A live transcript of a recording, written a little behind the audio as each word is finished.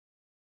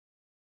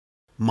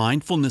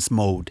Mindfulness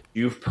mode.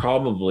 You've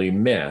probably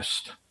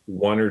missed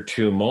one or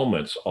two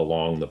moments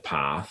along the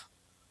path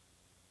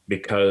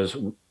because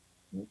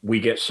we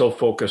get so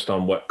focused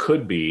on what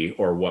could be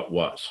or what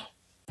was.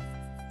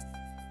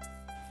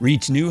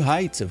 Reach new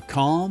heights of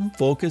calm,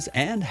 focus,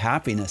 and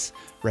happiness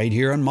right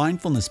here on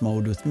Mindfulness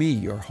Mode with me,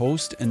 your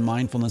host and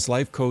mindfulness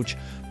life coach,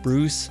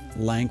 Bruce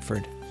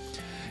Langford.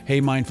 Hey,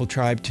 Mindful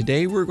Tribe,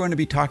 today we're going to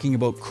be talking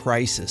about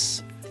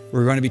crisis.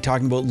 We're going to be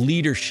talking about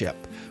leadership.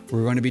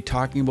 We're going to be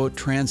talking about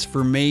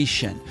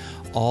transformation,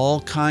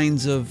 all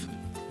kinds of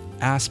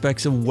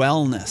aspects of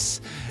wellness.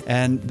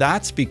 And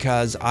that's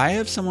because I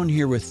have someone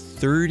here with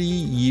 30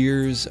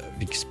 years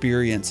of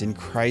experience in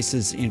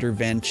crisis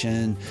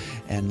intervention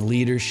and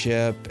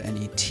leadership, and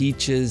he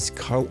teaches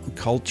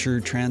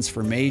culture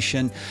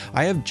transformation.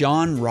 I have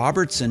John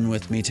Robertson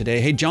with me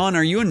today. Hey, John,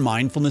 are you in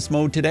mindfulness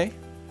mode today?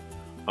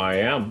 I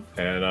am,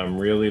 and I'm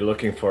really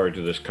looking forward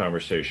to this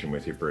conversation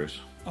with you, Bruce.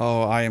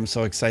 Oh, I am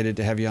so excited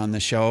to have you on the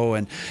show.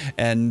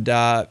 And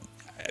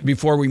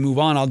before we move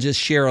on, I'll just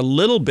share a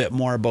little bit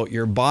more about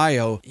your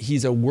bio.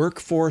 He's a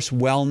workforce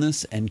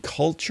wellness and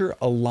culture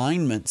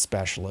alignment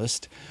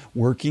specialist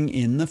working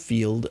in the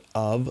field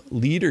of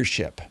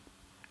leadership.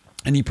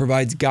 And he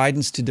provides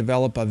guidance to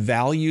develop a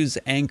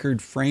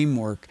values-anchored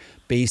framework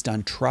based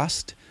on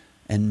trust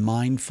and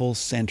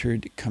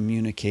mindful-centered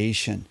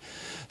communication.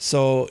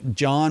 So,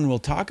 John, we'll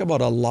talk about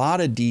a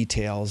lot of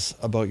details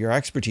about your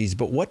expertise,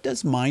 but what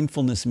does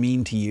mindfulness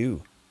mean to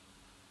you?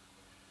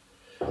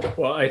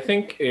 Well, I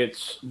think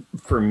it's,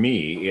 for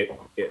me,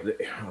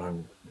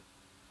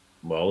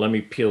 well, let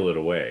me peel it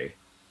away.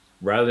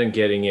 Rather than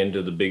getting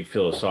into the big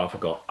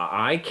philosophical,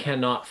 I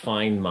cannot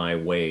find my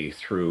way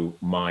through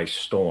my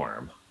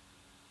storm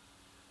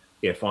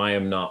if I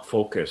am not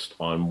focused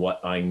on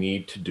what I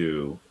need to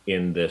do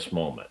in this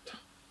moment.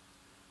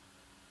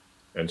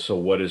 And so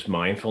what is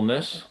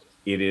mindfulness?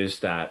 It is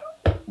that,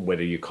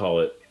 whether you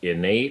call it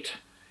innate,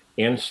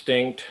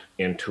 instinct,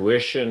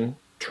 intuition,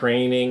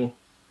 training,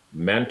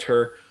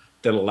 mentor,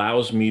 that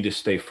allows me to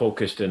stay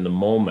focused in the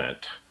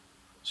moment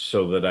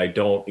so that I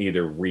don't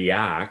either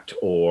react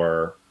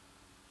or,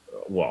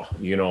 well,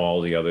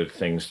 all the other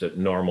things that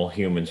normal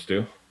humans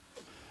do.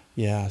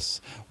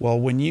 Yes. Well,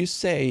 when you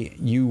say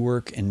you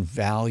work in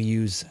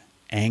values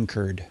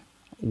anchored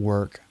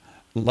work,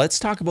 let's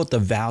talk about the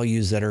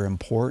values that are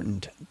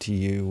important to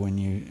you when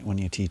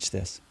you teach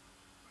this.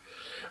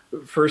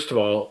 First of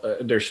all,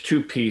 there's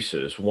two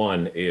pieces.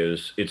 One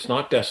is it's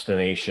not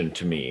destination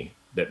to me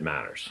that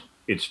matters.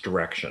 It's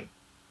direction.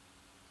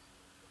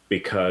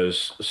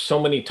 Because so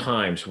many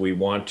times we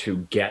want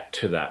to get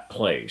to that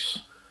place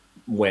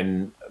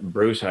when,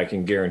 Bruce, I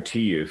can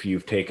guarantee you, if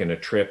you've taken a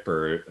trip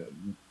or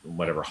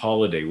whatever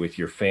holiday with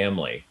your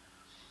family,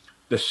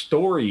 the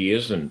story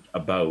isn't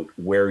about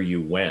where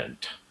you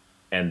went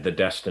and the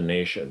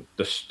destination.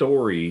 The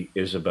story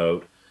is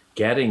about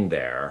getting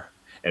there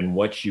and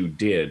what you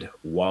did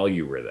while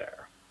you were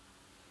there.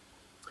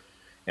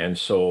 And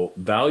so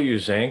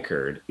values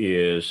anchored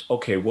is,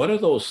 okay, what are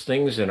those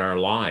things in our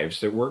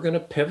lives that we're going to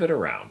pivot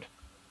around?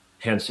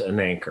 Hence an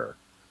anchor.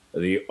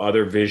 The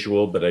other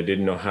visual, but I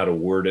didn't know how to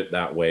word it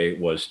that way,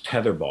 was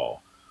tetherball.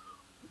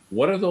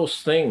 What are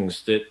those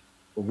things that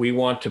we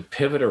want to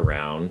pivot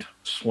around,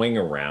 swing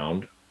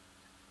around,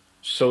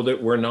 so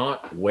that we're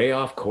not way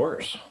off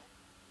course?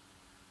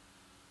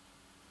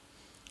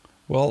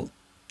 Well,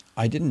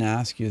 I didn't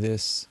ask you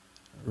this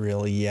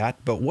really yet,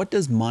 but what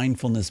does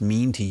mindfulness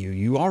mean to you?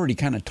 You already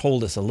kind of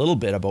told us a little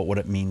bit about what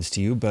it means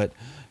to you, but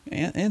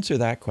answer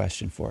that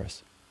question for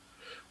us.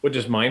 What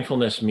does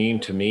mindfulness mean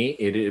to me?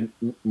 It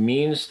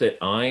means that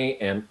I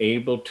am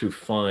able to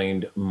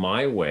find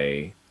my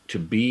way to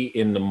be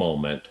in the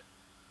moment,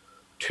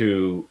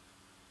 to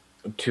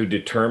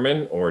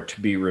determine or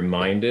to be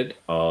reminded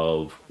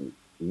of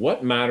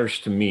what matters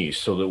to me,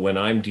 so that when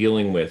I'm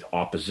dealing with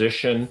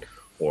opposition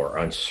or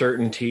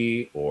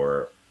uncertainty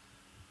or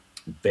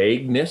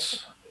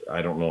vagueness,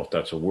 I don't know if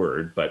that's a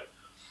word, but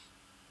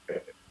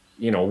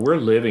we're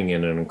living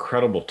in an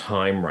incredible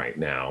time right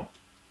now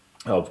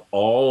of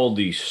all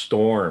these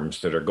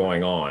storms that are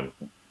going on,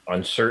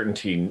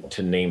 uncertainty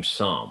to name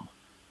some.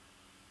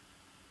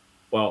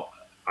 Well,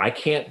 I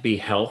can't be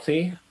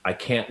healthy. I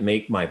can't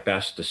make my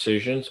best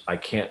decisions. I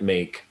can't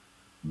make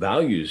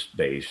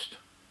values-based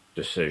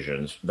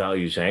decisions,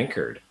 values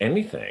anchored,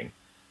 anything,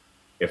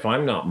 if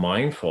I'm not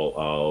mindful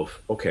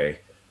of, okay,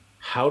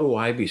 how do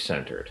I be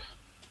centered?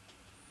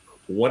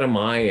 What am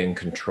I in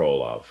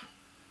control of?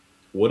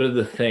 What are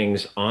the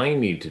things I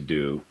need to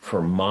do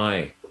for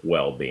my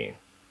well-being?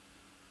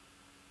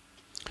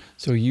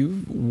 So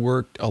you've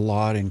worked a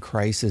lot in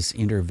crisis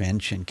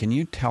intervention. Can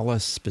you tell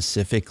us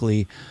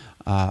specifically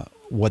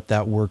what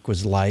that work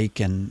was like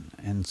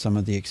and some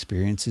of the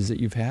experiences that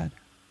you've had?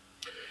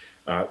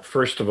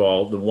 First of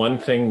all, the one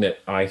thing that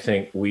I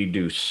think we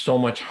do so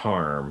much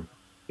harm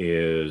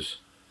is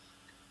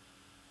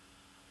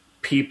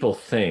people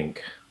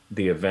think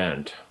the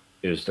event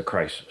is the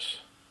crisis.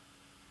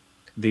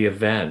 The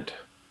event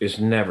is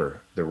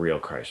never the real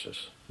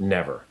crisis,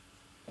 never.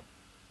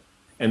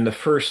 And the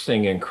first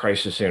thing in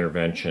crisis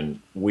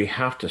intervention, we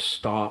have to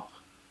stop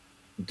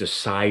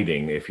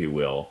deciding, if you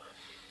will,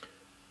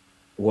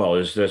 well,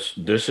 this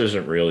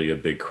isn't really a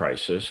big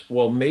crisis.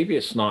 Well, maybe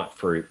it's not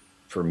for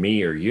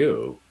me or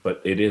you,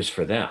 but it is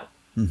for them.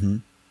 Mm-hmm.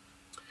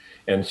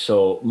 And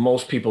so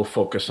most people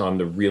focus on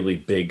the really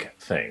big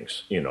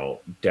things,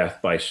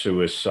 death by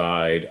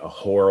suicide, a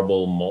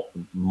horrible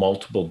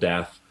multiple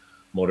death,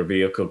 motor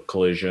vehicle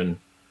collision,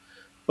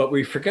 but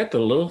we forget the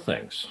little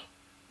things.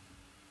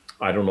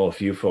 I don't know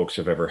if you folks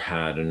have ever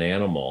had an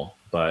animal,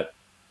 but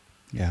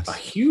yes, a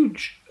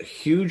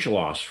huge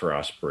loss for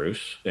us,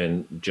 Bruce,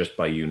 and just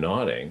by you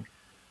nodding,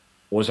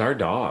 was our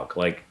dog.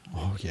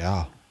 Oh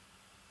yeah.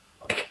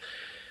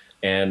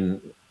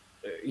 And,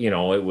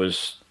 it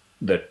was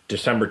the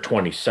December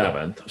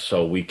 27th.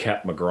 So we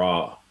kept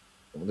McGraw.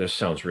 This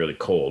sounds really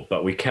cold,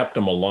 but we kept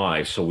him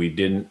alive. So we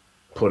didn't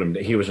put him,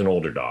 he was an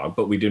older dog,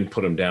 but we didn't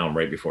put him down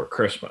right before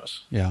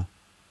Christmas. Yeah.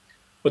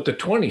 But the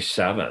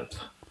 27th,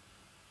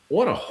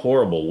 what a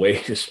horrible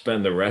way to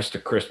spend the rest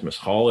of Christmas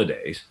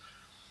holidays.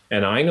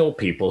 And I know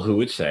people who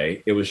would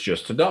say it was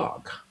just a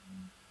dog.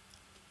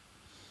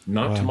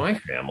 Not to my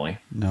family.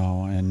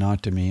 No, and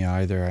not to me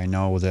either. I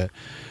know that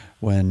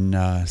when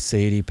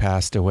Sadie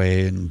passed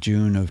away in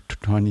June of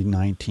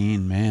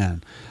 2019,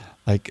 man,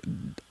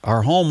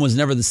 our home was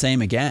never the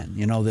same again.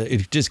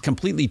 It just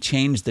completely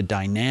changed the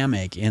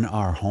dynamic in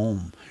our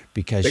home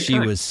because she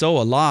was so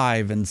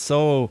alive and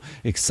so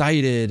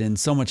excited and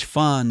so much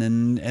fun,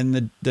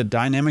 and the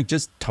dynamic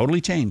just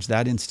totally changed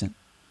that instant.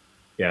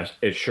 Yes,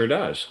 it sure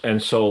does.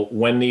 And so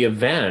when the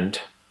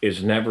event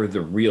is never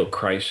the real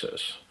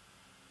crisis,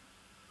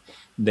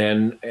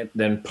 then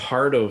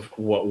part of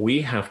what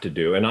we have to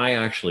do, and I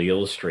actually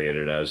illustrate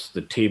it as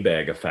the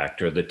teabag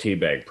effect or the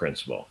teabag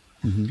principle.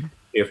 Mm-hmm.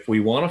 If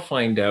we want to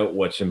find out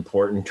what's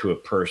important to a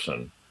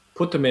person,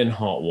 put them in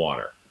hot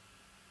water,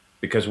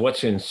 because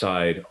what's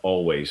inside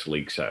always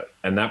leaks out.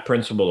 And that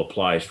principle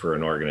applies for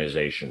an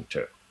organization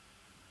too.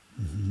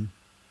 Mm-hmm.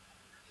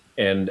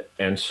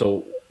 And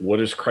so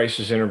what is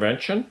crisis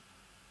intervention?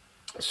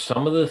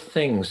 Some of the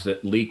things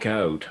that leak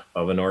out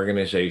of an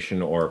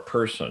organization or a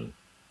person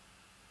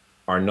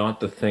are not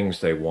the things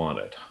they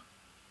wanted.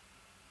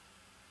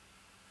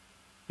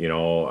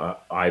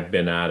 I've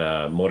been at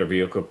a motor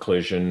vehicle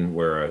collision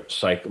where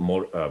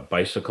a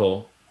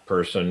bicycle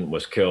person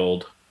was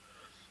killed.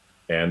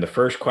 And the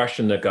first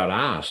question that got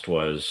asked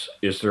was,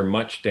 is there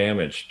much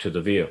damage to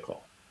the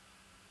vehicle?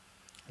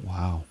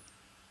 Wow.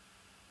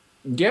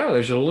 Yeah,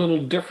 there's a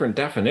little different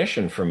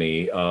definition for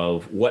me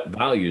of what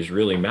values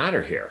really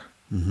matter here.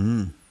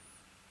 Mm-hmm.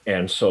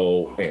 And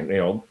so,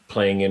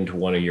 playing into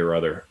one of your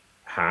other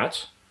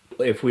hats,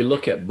 if we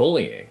look at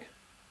bullying,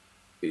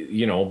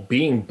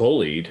 being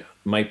bullied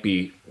might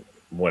be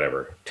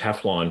whatever,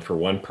 Teflon for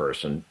one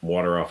person,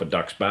 water off a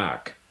duck's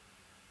back.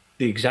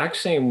 The exact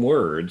same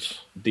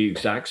words, the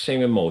exact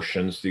same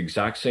emotions, the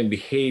exact same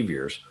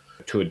behaviors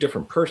to a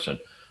different person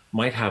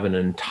might have an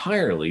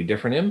entirely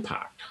different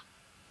impact.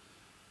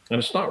 And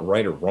it's not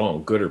right or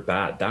wrong, good or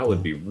bad. That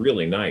would be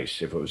really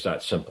nice if it was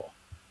that simple.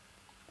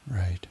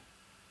 Right.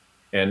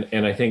 And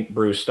I think,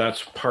 Bruce,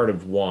 that's part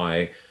of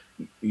why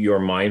your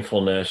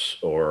mindfulness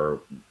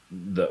or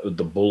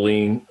the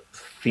bullying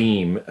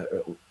theme,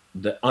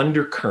 the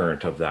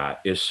undercurrent of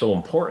that is so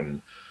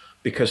important,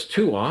 because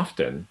too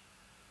often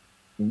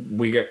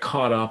we get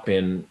caught up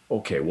in,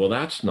 okay, well,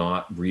 that's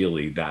not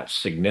really that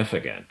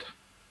significant.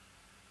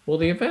 Well,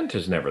 the event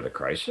is never the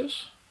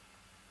crisis.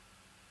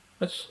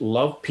 Let's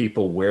love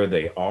people where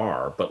they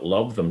are, but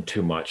love them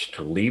too much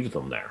to leave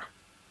them there.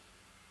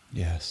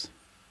 Yes.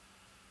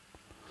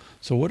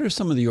 So what are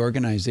some of the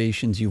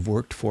organizations you've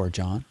worked for,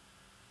 John?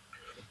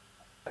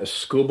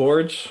 School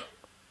boards,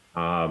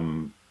 I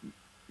don't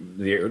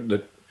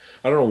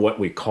know what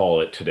we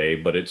call it today,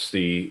 but it's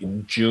the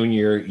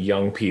junior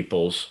young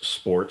people's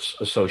sports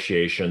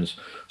associations.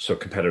 So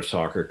competitive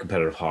soccer,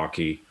 competitive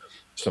hockey,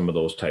 some of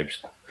those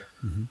types.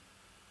 Mm-hmm.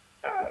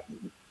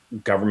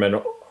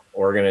 Government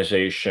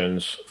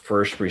organizations,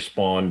 first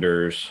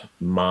responders,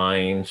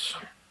 mines,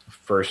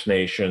 First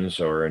Nations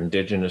or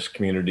Indigenous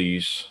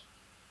communities.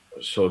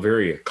 So a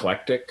very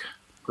eclectic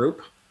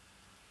group.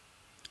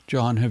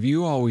 John, have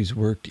you always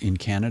worked in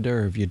Canada,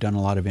 or have you done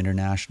a lot of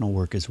international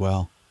work as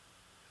well?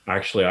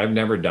 Actually, I've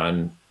never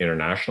done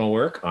international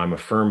work. I'm a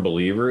firm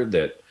believer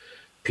that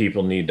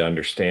people need to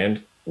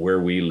understand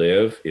where we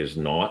live is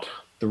not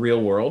the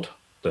real world.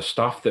 The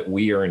stuff that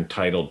we are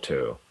entitled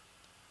to,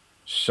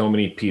 so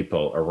many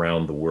people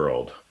around the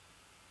world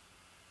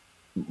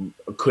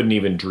couldn't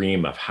even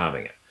dream of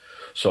having it.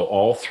 So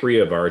all three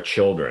of our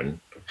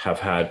children have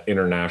had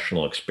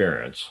international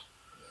experience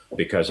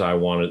because I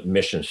wanted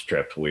mission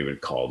trips, we would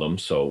call them.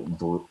 So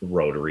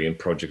Rotary and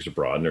Projects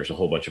Abroad, and there's a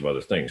whole bunch of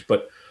other things.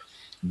 But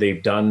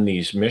they've done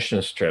these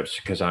mission trips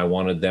because I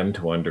wanted them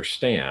to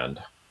understand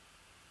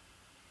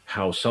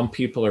how some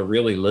people are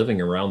really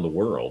living around the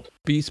world.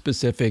 Be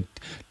specific.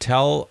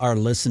 Tell our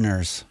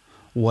listeners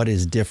what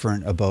is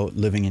different about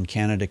living in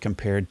Canada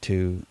compared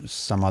to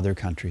some other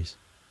countries.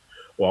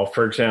 Well,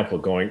 for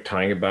example,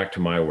 tying it back to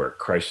my work,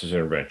 crisis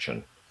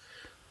intervention.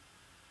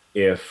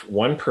 if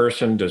one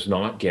person does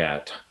not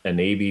get an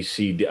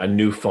ABCD, a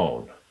new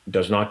phone,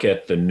 does not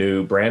get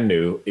the brand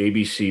new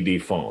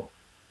ABCD phone,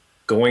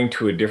 going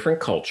to a different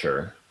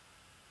culture,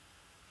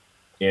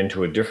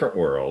 into a different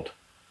world,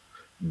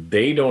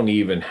 they don't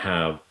even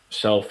have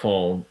cell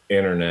phone,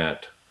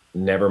 internet,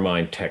 never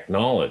mind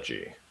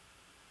technology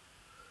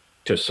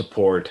to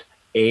support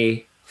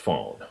a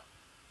phone.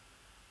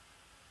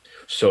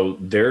 So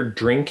they're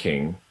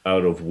drinking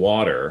out of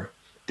water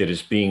that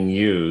is being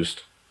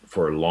used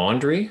for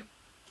laundry,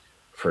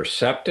 for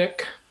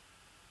septic,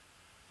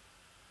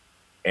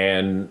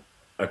 and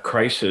a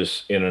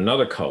crisis in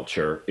another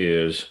culture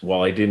is,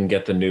 well, I didn't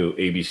get the new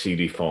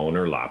ABCD phone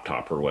or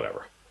laptop or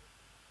whatever.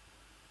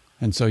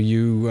 And so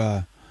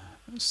you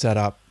set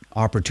up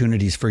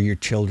opportunities for your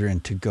children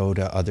to go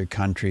to other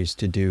countries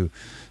to do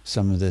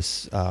some of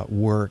this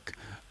work.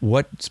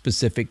 What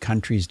specific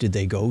countries did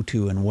they go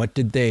to, and what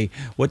did they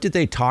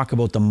talk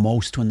about the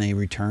most when they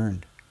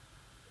returned?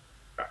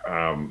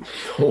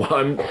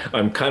 Well,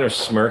 I'm kind of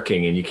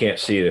smirking, and you can't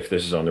see it if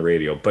this is on the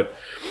radio, but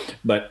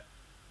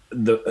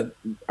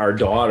our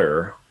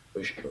daughter,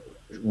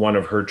 one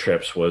of her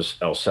trips was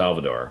El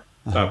Salvador,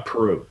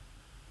 Peru.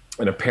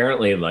 And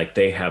apparently, like,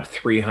 they have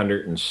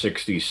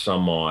 360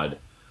 some odd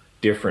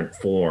different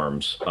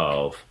forms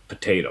of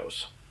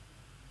potatoes.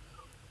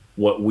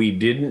 What we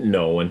didn't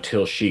know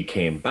until she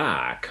came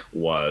back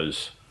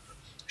was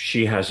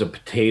she has a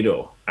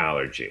potato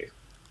allergy.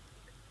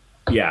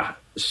 Yeah.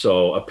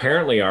 So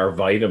apparently our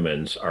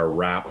vitamins are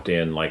wrapped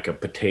in like a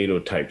potato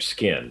type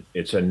skin.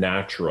 It's a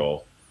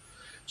natural.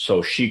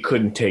 So she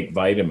couldn't take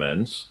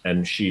vitamins,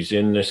 and she's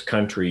in this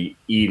country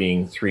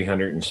eating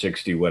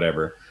 360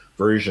 whatever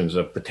versions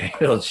of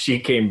potatoes. She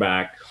came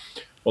back,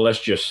 well,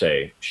 let's just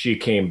say she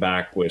came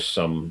back with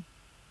some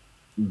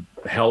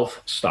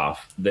health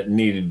stuff that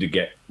needed to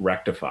get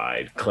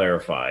rectified,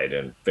 clarified,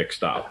 and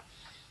fixed up.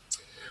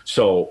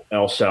 So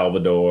El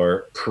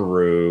Salvador,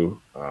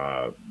 Peru,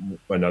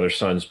 another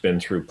son's been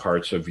through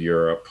parts of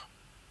Europe.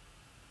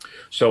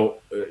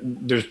 So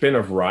there's been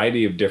a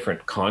variety of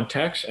different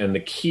contexts, and the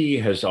key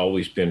has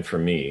always been for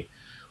me,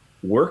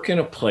 work in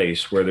a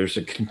place where there's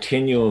a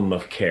continuum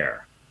of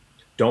care.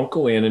 Don't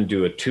go in and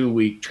do a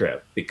 2-week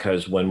trip,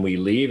 because when we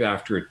leave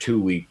after a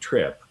 2-week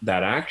trip,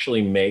 that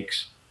actually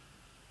makes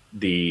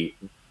the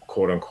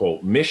quote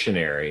unquote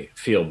missionary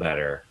feel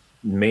better,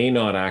 may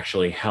not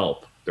actually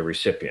help the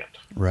recipient.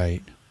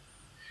 Right.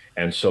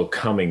 And so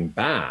coming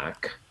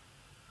back,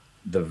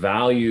 the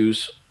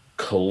values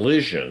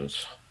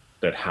collisions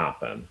that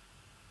happen,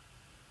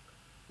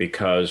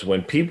 because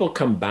when people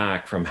come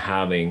back from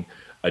having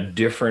a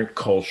different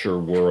culture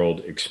world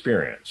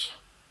experience,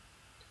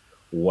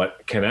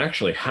 what can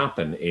actually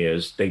happen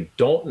is they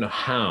don't know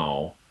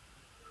how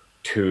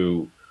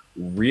to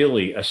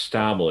really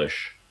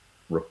establish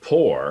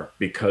rapport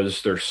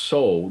because they're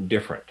so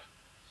different.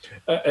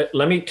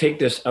 Let me take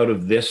this out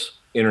of this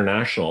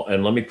international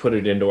and let me put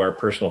it into our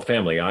personal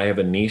family. I have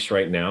a niece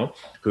right now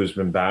who's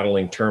been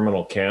battling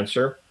terminal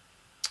cancer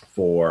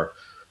for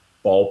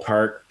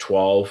ballpark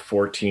 12,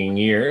 14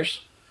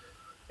 years.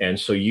 And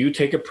so you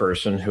take a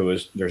person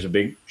there's a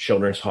big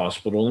children's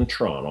hospital in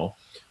Toronto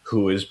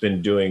who has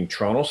been doing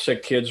Toronto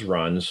Sick Kids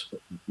runs,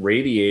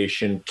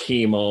 radiation,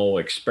 chemo,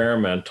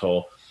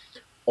 experimental,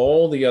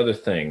 all the other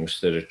things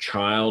that a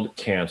child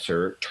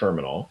cancer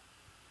terminal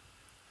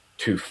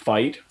to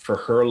fight for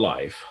her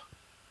life.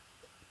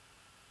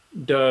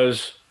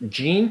 Does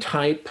gene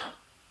type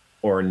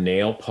or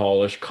nail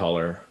polish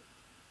color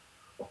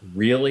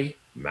really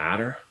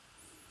matter?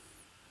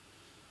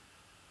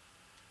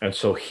 And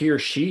so here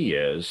she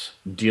is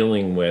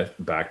dealing with,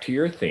 back to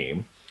your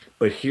theme,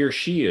 but here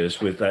she is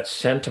with that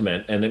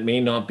sentiment, and it may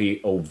not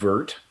be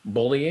overt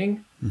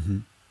bullying,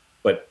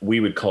 but we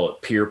would call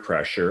it peer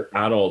pressure.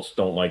 Adults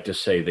don't like to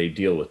say they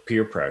deal with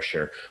peer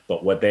pressure,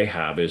 but what they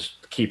have is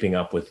keeping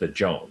up with the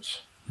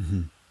Jones.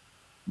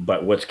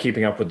 But what's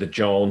keeping up with the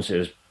Jones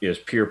is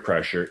peer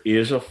pressure,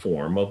 is a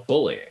form of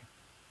bullying.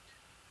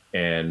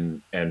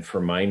 And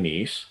for my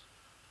niece,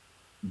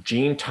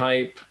 gene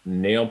type,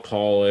 nail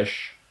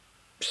polish,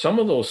 some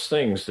of those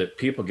things that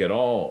people get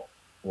all,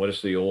 what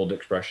is the old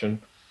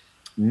expression?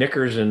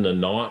 Knickers in the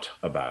knot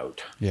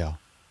about. Yeah.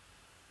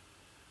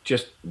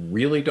 Just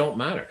really don't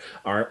matter.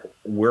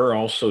 We're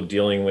also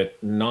dealing with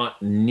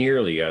not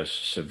nearly as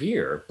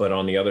severe, but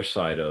on the other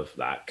side of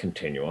that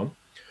continuum,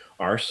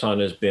 our son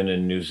has been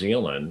in New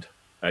Zealand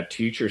at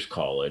Teachers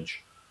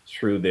College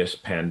through this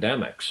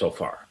pandemic so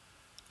far.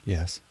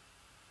 Yes.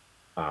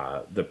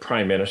 The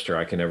Prime Minister,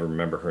 I can never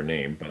remember her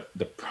name, but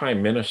the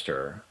Prime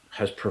Minister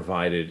has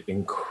provided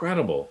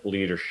incredible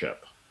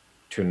leadership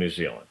to New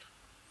Zealand.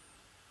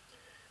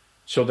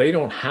 So they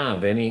don't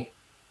have any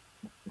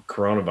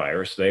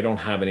coronavirus. They don't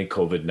have any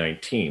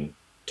COVID-19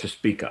 to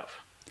speak of.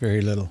 Very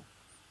little.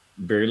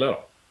 Very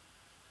little.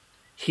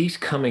 He's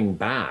coming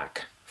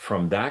back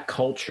from that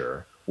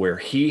culture where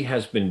he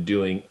has been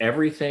doing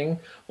everything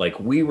like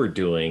we were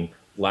doing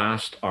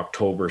last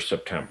October,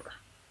 September.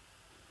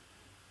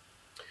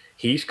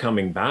 He's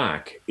coming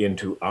back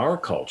into our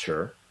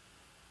culture,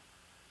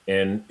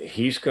 and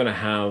he's going to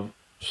have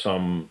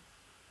some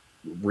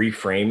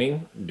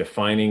reframing,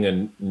 defining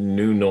a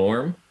new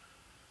norm,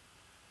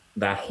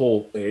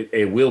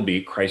 it will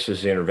be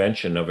crisis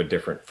intervention of a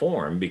different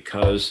form,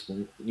 because,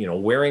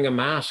 wearing a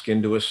mask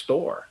into a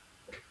store,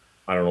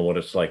 I don't know what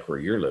it's like where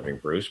you're living,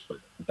 Bruce, but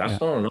that's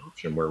not an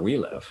option where we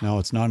live. No,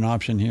 it's not an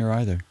option here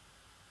either.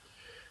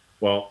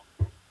 Well,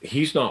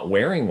 he's not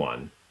wearing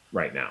one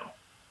right now.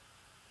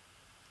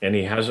 And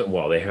he hasn't,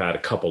 well, they had a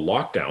couple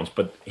lockdowns,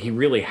 but he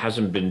really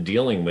hasn't been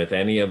dealing with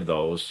any of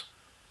those,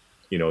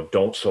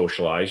 don't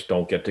socialize,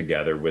 don't get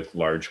together with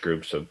large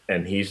groups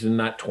and he's in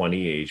that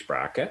 20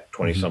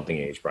 something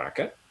age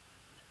bracket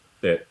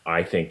that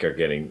I think are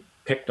getting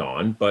picked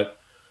on. But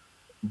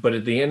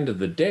at the end of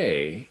the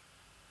day,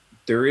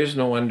 there is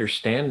no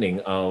understanding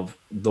of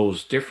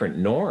those different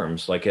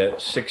norms. Like a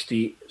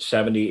 60,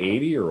 70,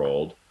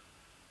 80-year-old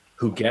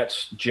who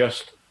gets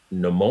just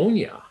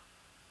pneumonia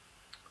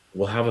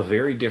will have a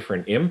very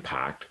different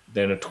impact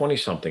than a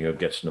 20-something who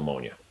gets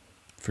pneumonia.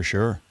 For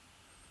sure.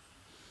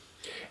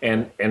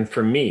 And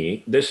for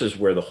me, this is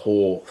where the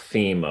whole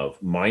theme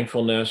of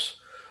mindfulness,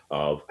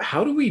 of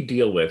how do we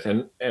deal with,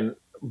 and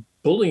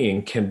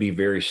bullying can be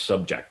very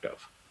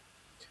subjective.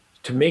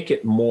 To make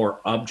it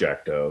more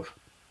objective,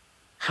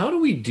 how do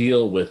we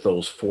deal with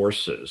those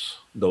forces,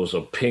 those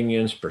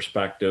opinions,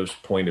 perspectives,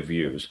 point of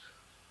views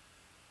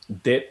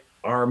that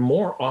are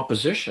more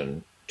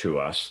opposition to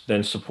us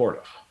than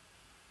supportive?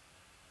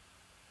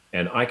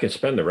 And I could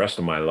spend the rest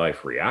of my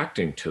life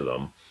reacting to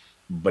them,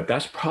 but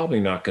that's probably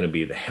not going to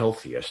be the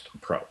healthiest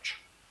approach.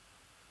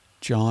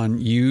 John,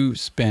 you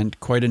spent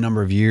quite a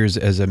number of years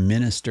as a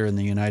minister in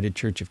the United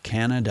Church of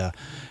Canada,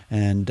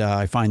 and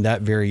I find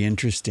that very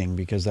interesting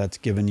because that's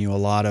given you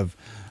a lot of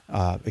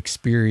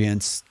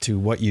experience to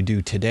what you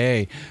do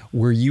today.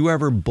 Were you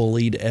ever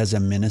bullied as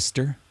a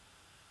minister?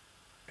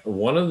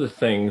 One of the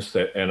things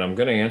that, and I'm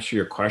going to answer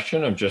your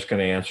question, I'm just going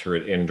to answer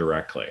it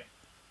indirectly.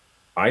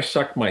 I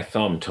sucked my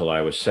thumb till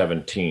I was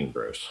 17,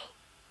 Bruce.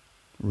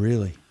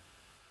 Really?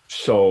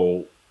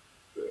 So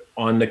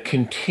on the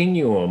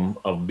continuum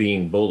of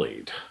being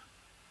bullied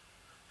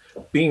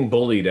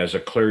as a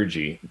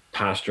clergy,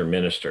 pastor,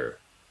 minister,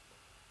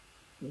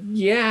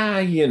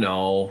 I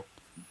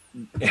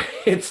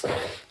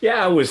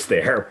was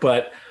there,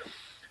 but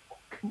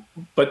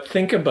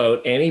think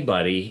about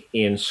anybody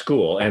in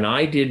school. And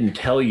I didn't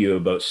tell you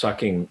about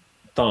sucking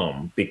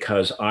thumb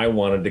because I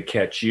wanted to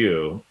catch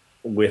you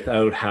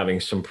without having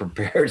some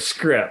prepared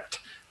script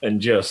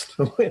and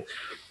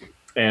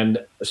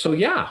so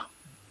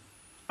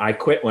I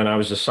quit when I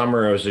was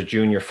a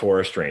junior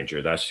forest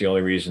ranger. That's the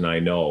only reason I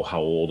know how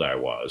old I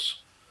was,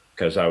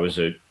 because I was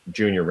a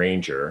junior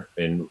ranger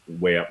in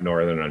way up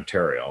northern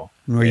Ontario.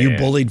 Were you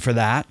bullied for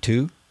that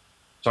too?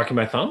 Sucking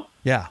my thumb?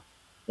 Yeah.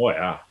 Oh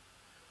yeah.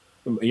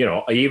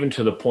 Even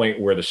to the point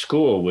where the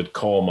school would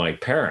call my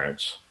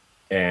parents.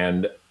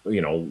 And,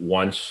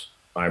 once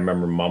I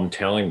remember Mom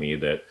telling me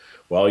that,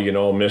 well,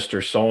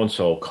 Mr.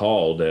 So-and-so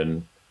called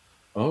and,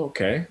 oh,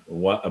 okay.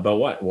 What about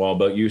what? Well,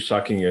 about you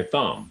sucking your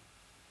thumb.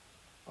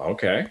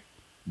 Okay.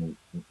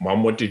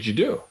 Mom, what did you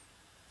do?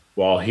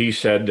 Well, he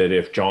said that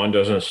if John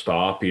doesn't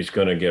stop, he's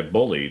going to get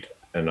bullied.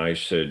 And I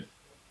said,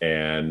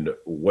 and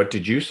what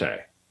did you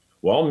say?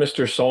 Well,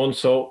 Mr.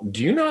 So-and-so,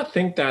 do you not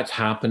think that's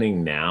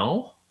happening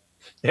now?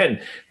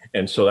 And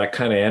so that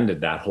kind of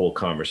ended that whole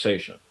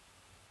conversation.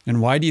 And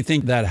why do you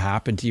think that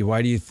happened to you?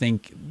 Why do you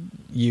think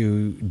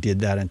you did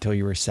that until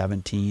you were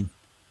 17?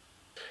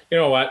 You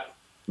know what?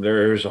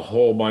 There's a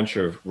whole bunch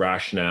of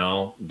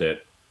rationale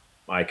that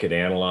I could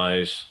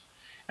analyze.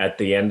 At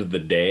the end of the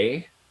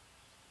day,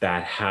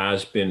 that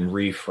has been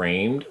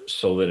reframed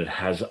so that it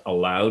has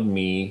allowed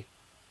me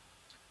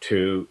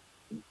to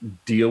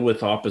deal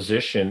with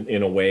opposition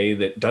in a way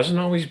that doesn't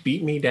always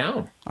beat me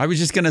down. I was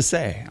just going to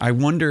say, I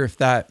wonder if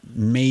that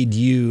made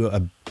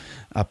you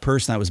a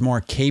person that was more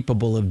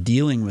capable of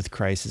dealing with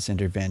crisis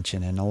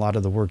intervention and a lot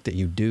of the work that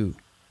you do.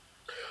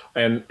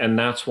 And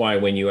that's why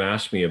when you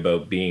ask me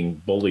about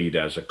being bullied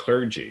as a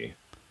clergy,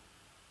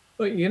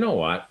 but you know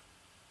what?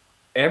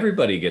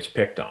 Everybody gets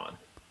picked on.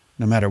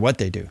 No matter what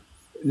they do.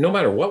 No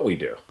matter what we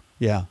do.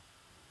 Yeah.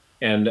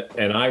 And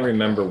I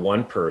remember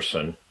one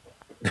person,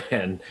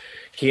 and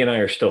he and I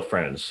are still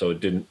friends, so it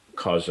didn't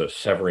cause a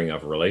severing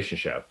of a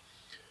relationship.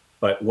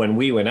 But when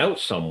we went out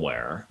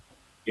somewhere,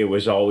 it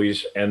was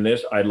always, and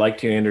this, I'd like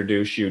to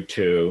introduce you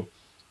to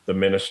the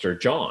minister,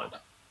 John,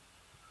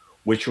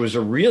 which was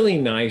a really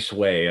nice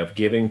way of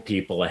giving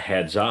people a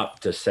heads up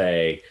to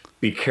say,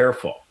 be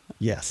careful.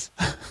 Yes.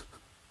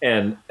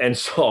 and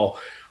so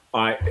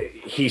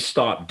he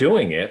stopped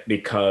doing it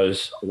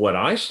because what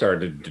I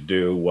started to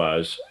do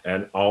was,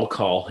 and I'll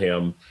call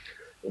him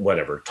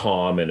whatever,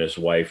 Tom and his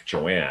wife,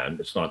 Joanne,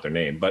 it's not their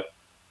name, but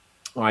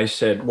I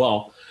said,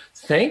 well,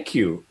 thank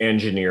you,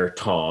 Engineer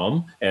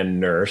Tom and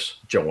Nurse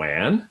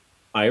Joanne.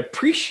 I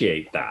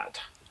appreciate that.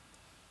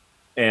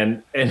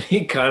 And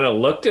he kind of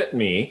looked at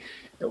me,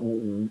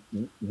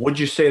 what'd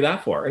you say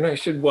that for? And I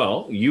said,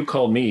 well, you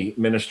called me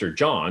Minister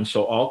John,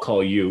 so I'll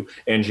call you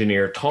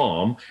Engineer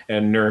Tom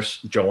and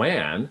Nurse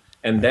Joanne,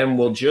 and then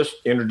we'll just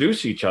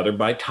introduce each other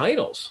by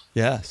titles.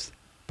 Yes.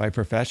 By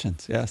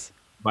professions, yes.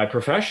 By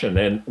profession.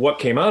 And what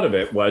came out of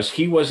it was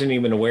he wasn't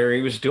even aware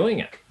he was doing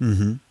it.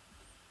 Mm-hmm.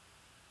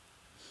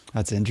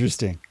 That's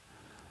interesting.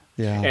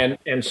 Yeah.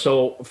 And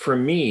so for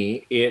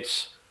me,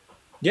 it's,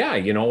 yeah,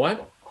 you know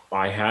what?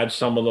 I had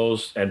some of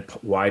those. And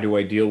why do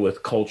I deal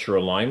with culture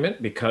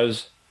alignment?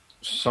 Because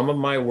some of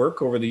my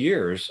work over the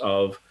years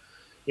of,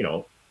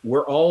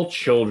 we're all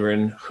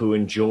children who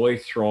enjoy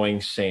throwing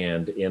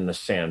sand in the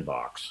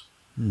sandbox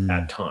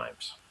at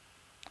times.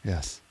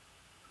 Yes.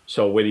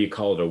 So whether you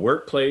call it a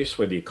workplace,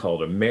 whether you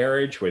call it a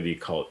marriage, whether you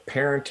call it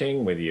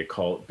parenting, whether you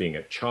call it being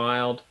a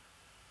child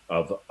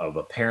of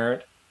a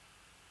parent,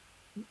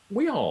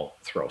 we all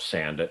throw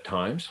sand at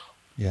times.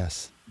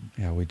 Yes.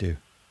 Yeah, we do.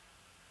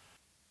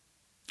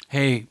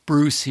 Hey,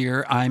 Bruce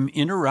here. I'm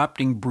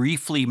interrupting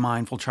briefly,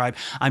 Mindful Tribe.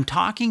 I'm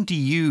talking to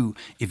you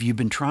if you've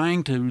been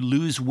trying to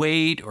lose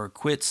weight or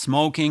quit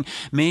smoking.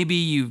 Maybe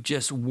you've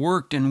just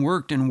worked and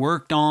worked and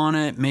worked on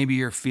it. Maybe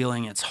you're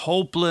feeling it's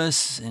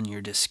hopeless and you're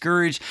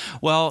discouraged.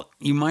 Well,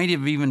 you might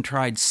have even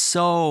tried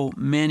so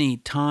many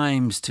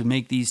times to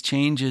make these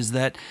changes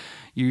that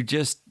you're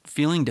just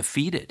feeling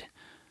defeated.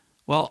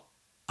 Well,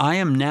 I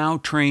am now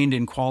trained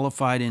and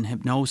qualified in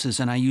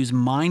hypnosis, and I use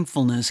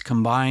mindfulness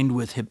combined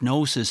with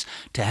hypnosis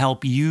to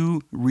help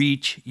you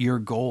reach your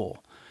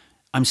goal.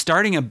 I'm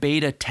starting a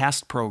beta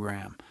test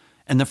program,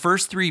 and the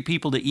first 3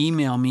 people to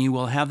email me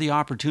will have the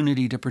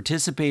opportunity to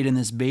participate in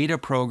this beta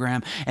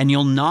program, and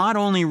you'll not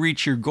only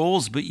reach your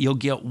goals, but you'll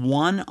get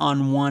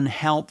one-on-one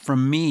help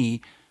from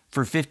me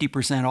for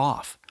 50%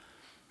 off.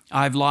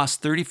 I've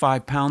lost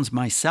 35 pounds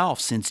myself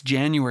since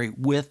January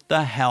with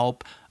the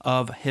help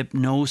of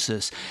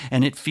hypnosis,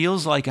 and it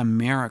feels like a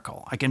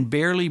miracle. I can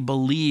barely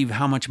believe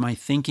how much my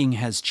thinking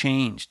has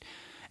changed.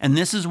 And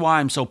this is why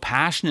I'm so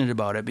passionate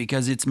about it,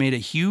 because it's made a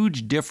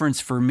huge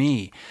difference for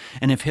me.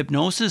 And if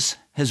hypnosis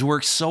has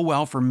worked so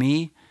well for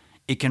me,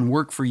 it can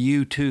work for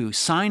you too.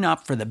 Sign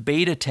up for the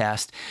beta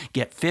test,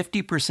 get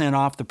 50%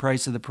 off the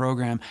price of the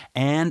program,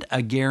 and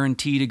a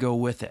guarantee to go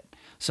with it.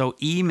 So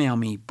email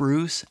me,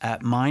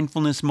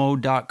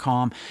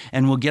 bruce@mindfulnessmode.com,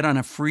 and we'll get on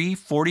a free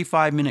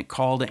 45-minute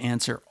call to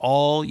answer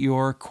all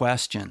your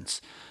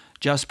questions.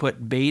 Just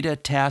put beta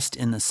test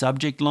in the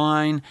subject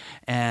line,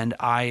 and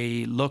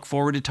I look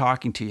forward to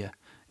talking to you.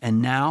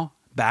 And now,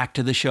 back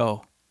to the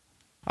show.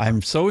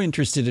 I'm so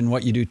interested in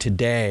what you do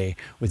today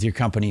with your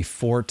company,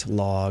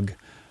 FortLog,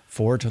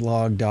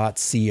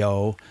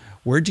 fortlog.co.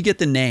 Where'd you get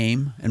the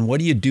name, and what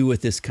do you do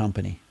with this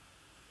company?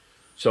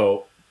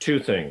 So, 2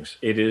 things.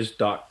 It is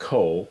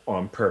 .co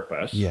on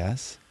purpose.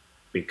 Yes.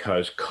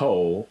 Because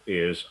co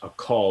is a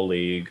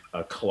colleague,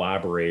 a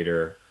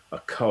collaborator, a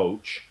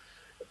coach.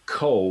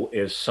 Co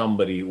is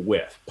somebody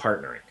with,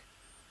 partnering.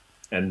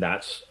 And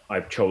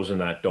I've chosen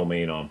that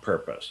domain on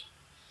purpose.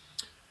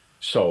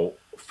 So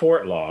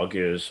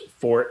FortLog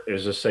Fort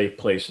is a safe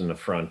place in the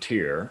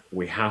frontier.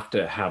 We have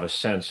to have a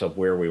sense of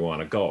where we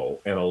want to go.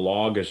 And a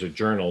log is a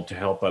journal to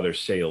help others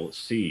sail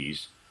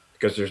seas,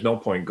 because there's no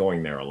point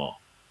going there alone.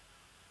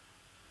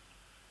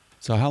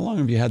 So how long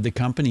have you had the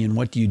company, and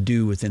what do you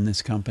do within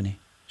this company?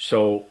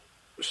 So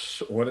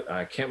what,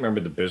 I can't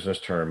remember the business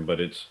term, but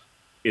it's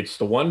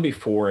the one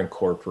before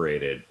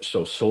incorporated.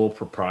 So sole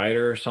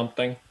proprietor or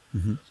something.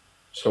 Mm-hmm.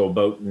 So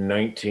about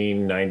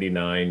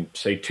 1999,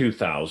 say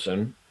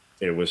 2000,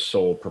 it was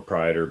sole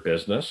proprietor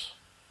business.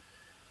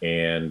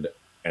 And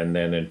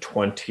then in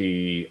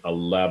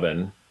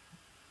 2011,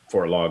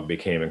 FortLog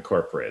became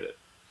incorporated.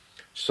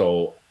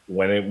 So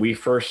when we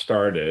first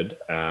started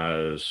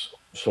as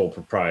sole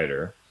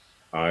proprietor,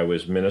 I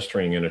was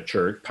ministering in a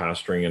church,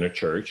 pastoring in a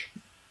church.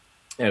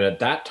 And at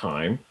that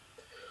time,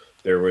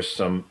 there was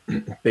some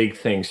big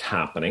things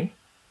happening.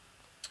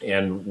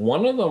 And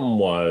one of them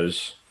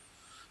was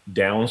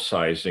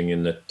downsizing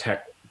in the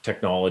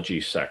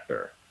technology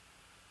sector.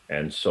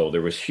 And so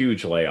there was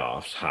huge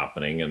layoffs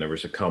happening. And there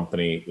was a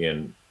company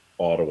in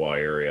Ottawa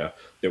area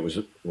that was,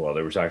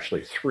 there was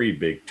actually 3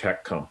 big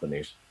tech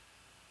companies.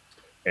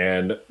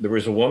 And there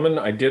was a woman,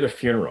 I did a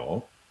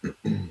funeral.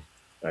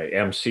 I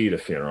emceed a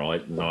funeral.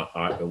 It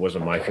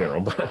wasn't my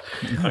funeral, but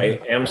I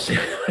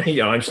emceed.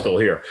 Yeah, I'm still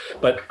here.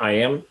 But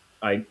I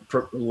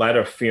led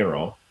a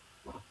funeral,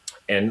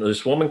 and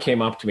this woman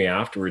came up to me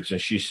afterwards, and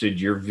she said,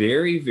 "You're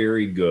very,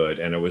 very good."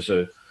 And it was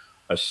a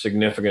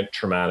significant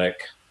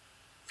traumatic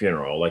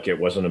funeral. Like, it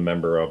wasn't a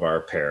member of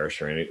our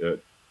parish or any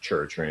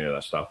church or any of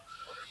that stuff.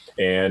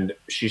 And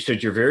she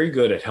said, "You're very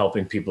good at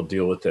helping people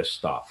deal with this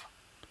stuff.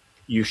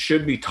 You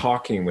should be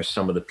talking with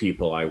some of the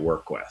people I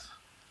work with."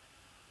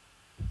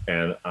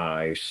 And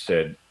I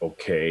said,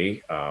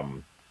 "Okay,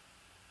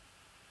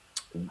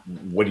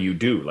 what do you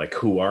do? Like,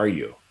 who are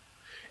you?"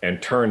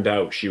 And turned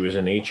out she was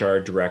an HR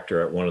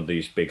director at one of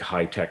these big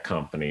high-tech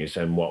companies.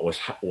 And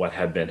what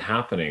had been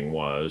happening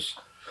was,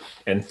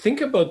 and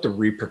think about the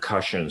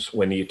repercussions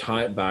when you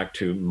tie it back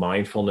to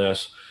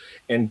mindfulness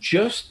and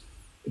just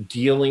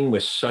dealing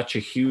with such a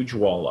huge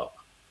wallop.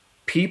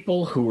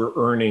 People who were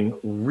earning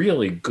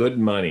really good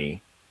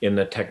money in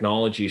the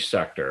technology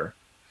sector.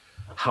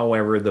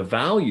 However, the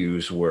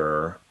values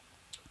were,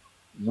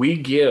 we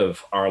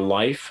give our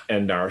life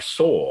and our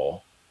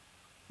soul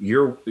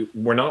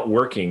we're not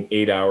working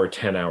 8-hour,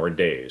 10-hour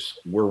days.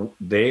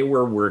 They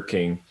were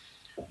working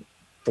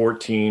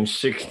 14,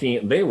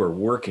 16, they were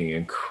working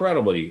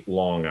incredibly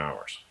long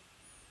hours.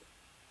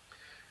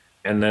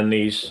 And then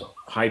these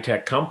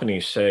high-tech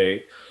companies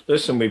say,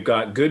 listen, we've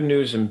got good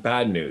news and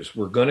bad news.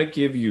 We're going to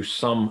give you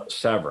some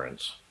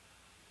severance,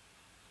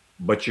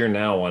 but you're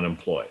now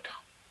unemployed.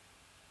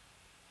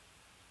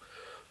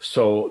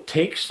 So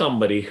take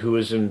somebody who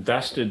has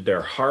invested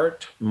their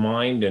heart,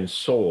 mind, and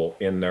soul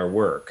in their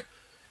work,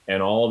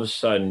 and all of a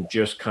sudden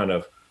just kind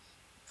of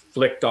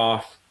flicked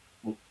off,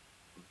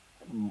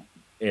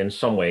 in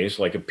some ways,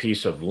 like a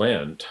piece of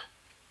lint.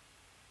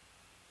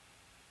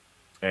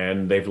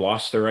 And they've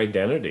lost their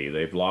identity.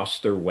 They've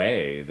lost their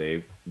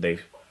way.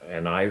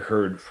 And I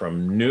heard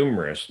from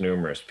numerous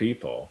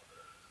people,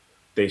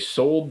 they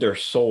sold their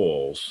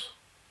souls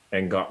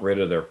and got rid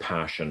of their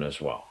passion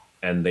as well.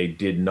 And they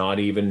did not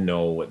even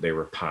know what they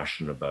were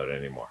passionate about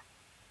anymore.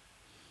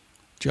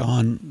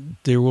 John,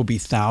 there will be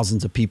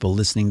thousands of people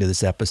listening to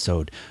this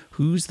episode.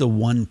 Who's the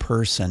one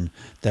person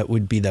that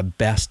would be the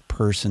best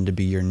person to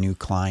be your new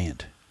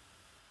client?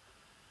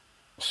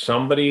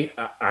 Somebody,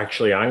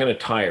 actually, I'm going to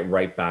tie it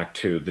right back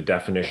to the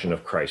definition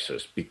of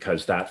crisis,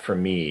 because that for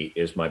me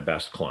is my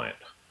best client.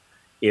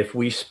 If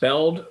we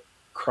spelled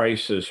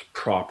crisis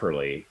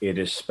properly, it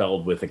is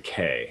spelled with a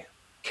K.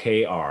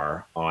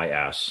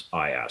 Krisis.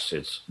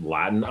 It's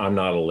Latin. I'm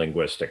not a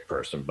linguistic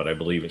person, but I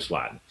believe it's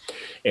Latin.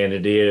 And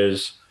it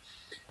is,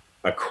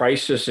 a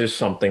crisis is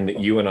something that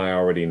you and I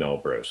already know,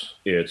 Bruce.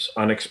 It's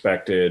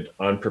unexpected,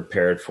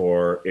 unprepared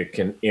for. It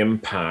can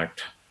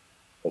impact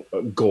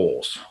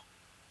goals.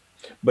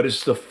 But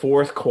it's the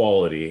fourth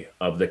quality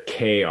of the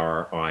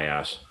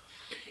KRIS.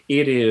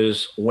 It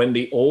is when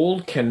the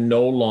old can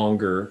no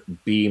longer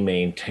be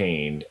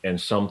maintained and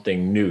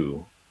something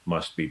new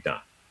must be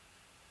done.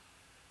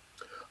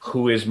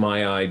 Who is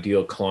my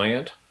ideal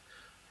client?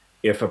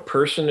 If a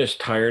person is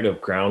tired of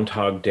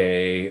Groundhog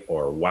Day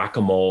or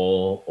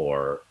whack-a-mole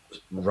or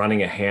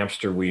running a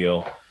hamster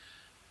wheel,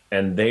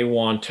 and they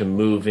want to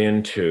move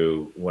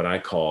into what I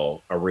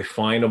call a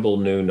refinable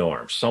new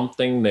norm,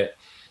 something that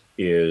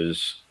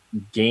is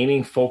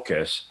gaining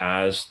focus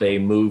as they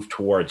move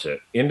towards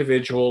it,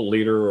 individual,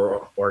 leader,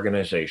 or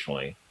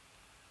organizationally.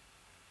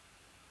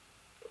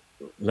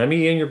 Let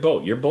me in your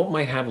boat. Your boat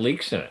might have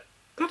leaks in it.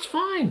 That's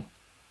fine.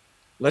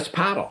 Let's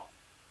paddle.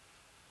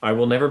 I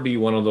will never be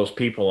one of those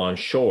people on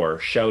shore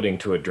shouting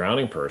to a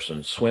drowning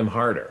person, swim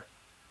harder.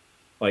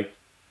 Like,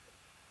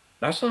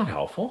 that's not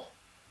helpful.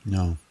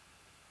 No.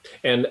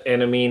 And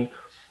I mean,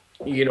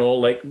 you know,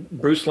 like,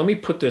 Bruce, let me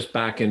put this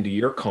back into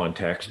your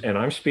context. And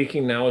I'm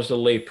speaking now as a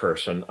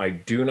layperson. I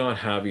do not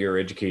have your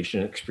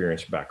education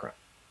experience background.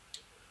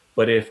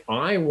 But if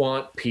I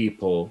want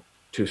people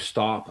to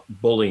stop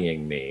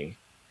bullying me,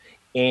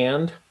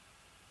 and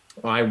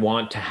I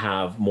want to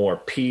have more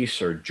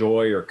peace or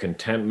joy or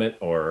contentment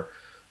or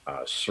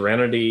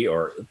serenity,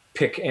 or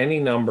pick any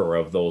number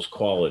of those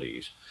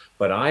qualities,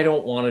 but I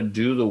don't want to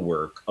do the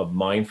work of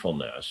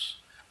mindfulness.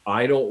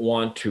 I don't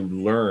want to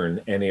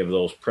learn any of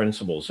those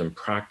principles and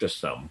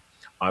practice them.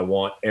 I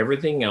want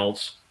everything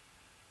else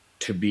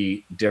to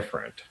be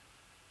different.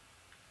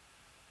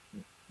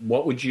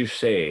 What would you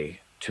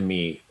say to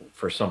me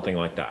for something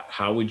like that?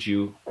 How would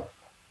you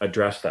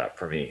address that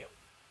for me?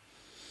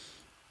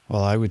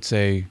 Well, I would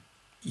say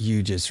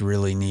you just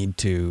really need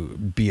to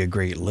be a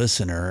great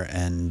listener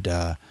and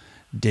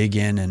dig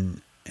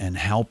in and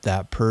help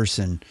that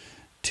person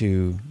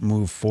to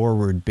move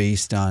forward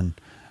based on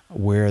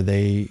where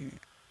they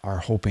are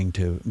hoping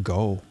to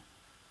go.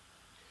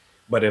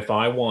 But if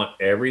I want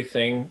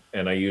everything,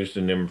 and I used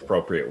an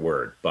inappropriate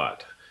word,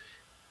 but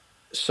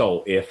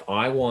so if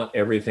I want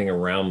everything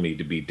around me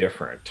to be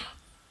different,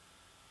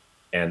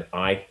 and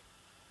I'm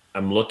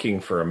looking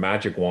for a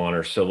magic wand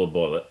or silver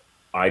bullet,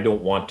 I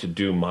don't want to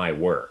do my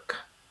work.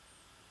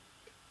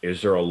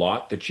 Is there a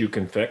lot that you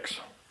can fix?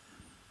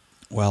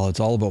 Well, it's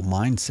all about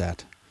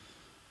mindset.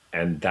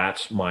 And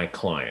that's my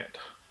client.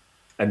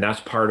 And that's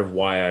part of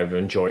why I've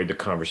enjoyed the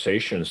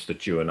conversations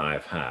that you and I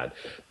have had,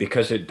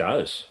 because it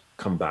does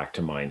come back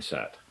to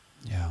mindset.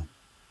 Yeah.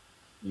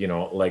 You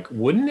know, like,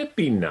 wouldn't it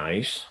be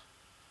nice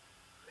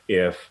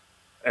if,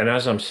 and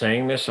as I'm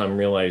saying this, I'm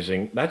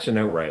realizing that's an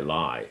outright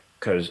lie,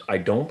 because I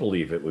don't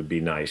believe it would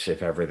be nice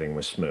if everything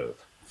was smooth.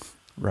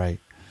 Right.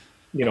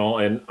 You know,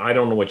 and I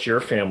don't know what your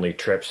family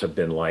trips have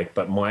been like,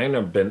 but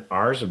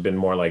ours have been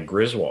more like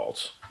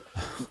Griswolds.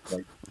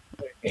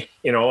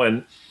 You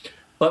know,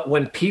 but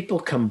when people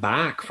come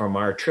back from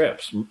our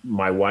trips,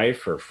 my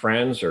wife or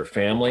friends or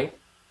family,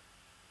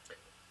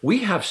 we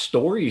have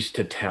stories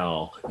to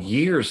tell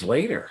years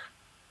later.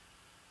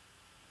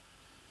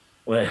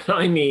 When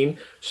I mean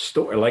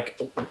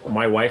like,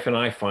 my wife and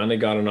I finally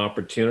got an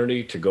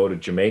opportunity to go to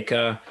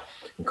Jamaica,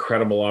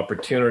 incredible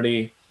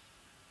opportunity.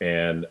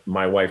 And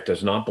my wife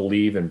does not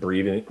believe in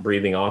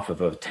breathing off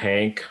of a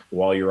tank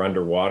while you're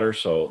underwater.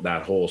 So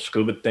that whole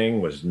scuba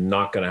thing was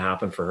not going to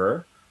happen for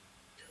her.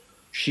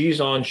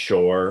 She's on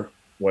shore,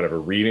 whatever,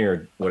 reading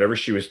or whatever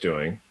she was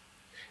doing,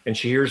 and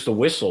she hears the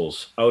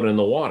whistles out in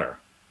the water.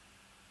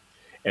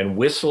 And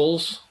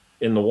whistles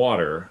in the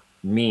water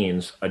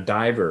means a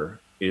diver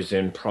is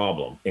in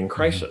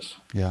crisis.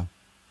 Yeah.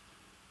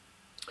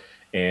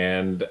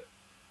 And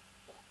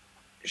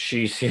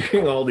she's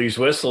hearing all these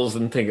whistles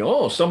and thinking,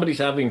 oh, somebody's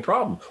having a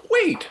problem.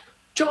 Wait,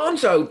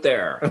 John's out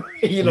there.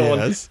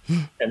 Yes.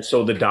 And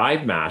so the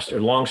dive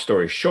master, long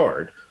story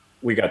short,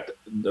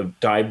 the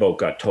dive boat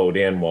got towed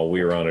in while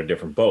we were on a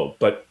different boat,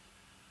 but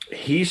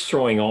he's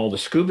throwing all the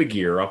scuba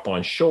gear up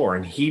on shore,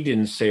 and he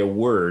didn't say a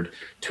word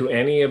to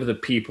any of the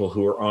people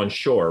who were on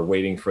shore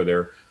waiting for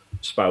their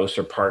spouse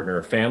or partner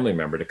or family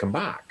member to come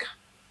back.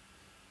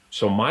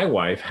 So my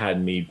wife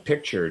had me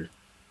pictured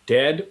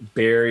dead,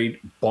 buried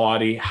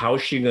body.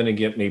 How's she going to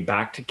get me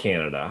back to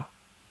Canada?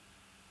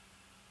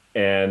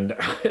 And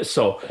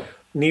so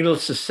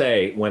needless to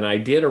say, when I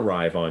did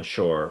arrive on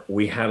shore,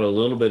 we had a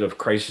little bit of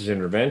crisis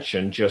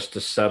intervention just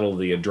to settle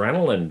the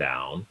adrenaline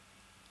down,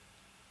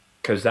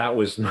 because that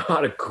was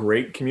not a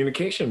great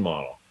communication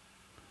model.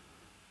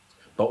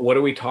 But what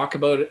do we talk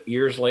about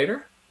years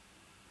later?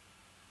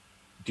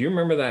 Do you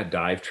remember that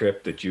dive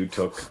trip that you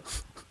took?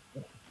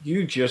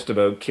 You just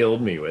about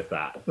killed me with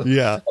that.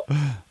 Yeah,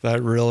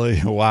 that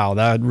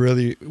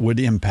really would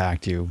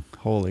impact you.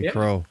 Holy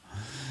crow.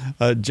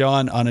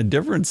 John, on a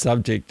different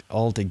subject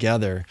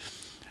altogether,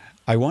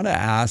 I want to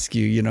ask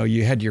you,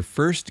 you had your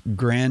first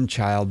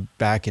grandchild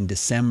back in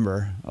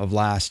December of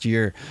last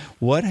year.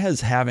 What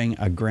has having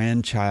a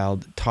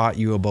grandchild taught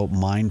you about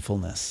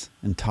mindfulness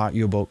and taught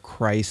you about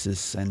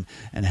crisis and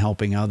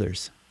helping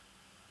others?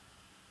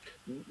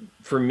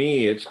 For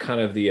me, it's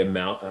kind of the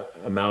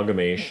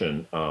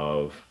amalgamation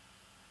of,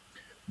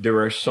 there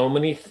are so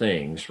many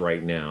things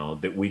right now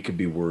that we could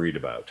be worried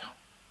about.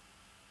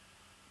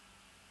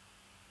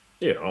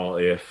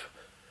 If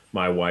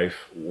my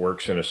wife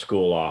works in a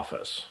school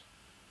office,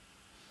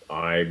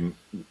 I'm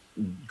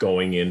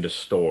going into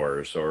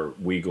stores, or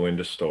we go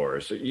into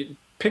stores. You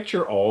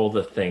picture all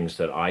the things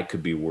that I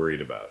could be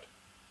worried about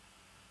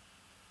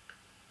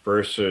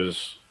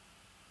versus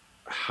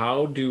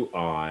how do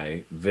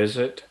I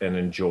visit and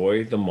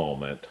enjoy the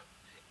moment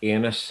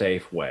in a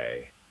safe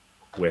way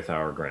with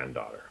our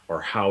granddaughter?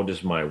 Or how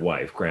does my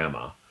wife,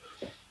 Grandma,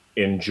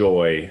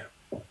 enjoy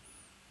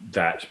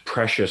that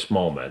precious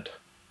moment?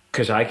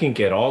 Because I can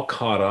get all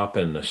caught up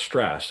in the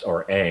stress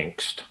or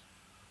angst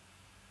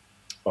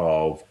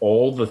of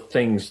all the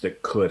things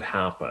that could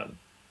happen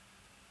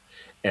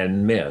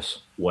and miss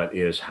what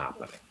is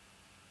happening.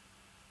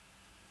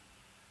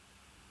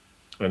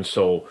 And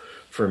so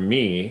for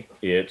me,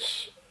 I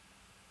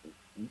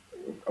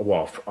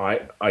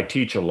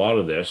teach a lot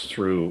of this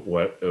through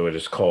what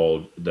is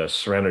called the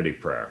Serenity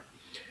Prayer.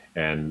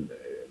 And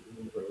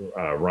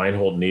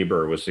Reinhold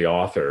Niebuhr was the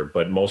author,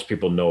 but most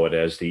people know it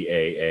as the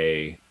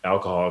AA,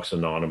 Alcoholics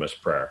Anonymous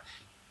prayer.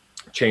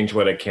 Change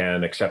what I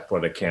can, accept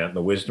what I can't,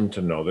 the wisdom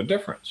to know the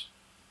difference.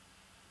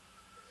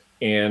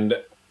 And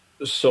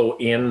so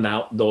in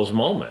those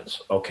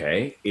moments,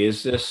 okay,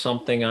 is this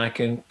something I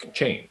can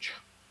change?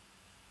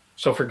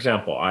 So for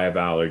example, I have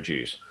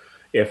allergies.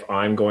 If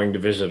I'm going to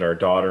visit our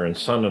daughter and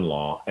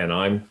son-in-law and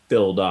I'm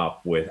filled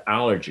up with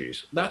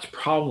allergies, that's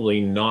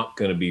probably not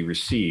going to be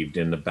received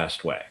in the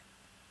best way.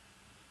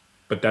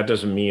 But that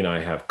doesn't mean I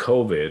have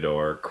COVID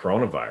or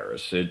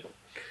coronavirus.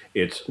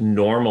 It's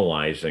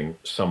normalizing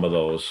some of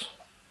those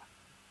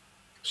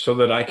so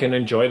that I can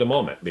enjoy the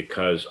moment,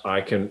 because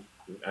I can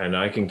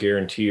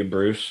guarantee you,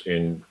 Bruce,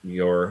 in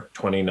your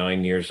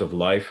 29 years of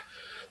life,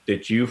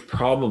 that you've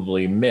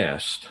probably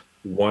missed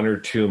one or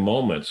two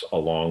moments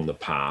along the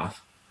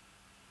path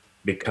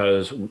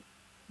because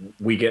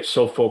we get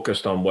so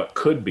focused on what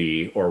could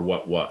be or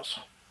what was.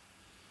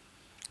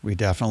 We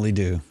definitely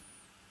do.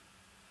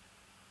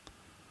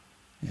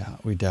 Yeah,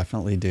 we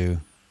definitely do.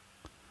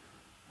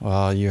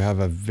 Well, you have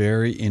a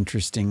very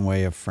interesting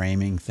way of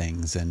framing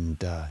things,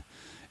 and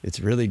it's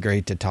really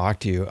great to talk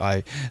to you.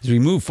 As we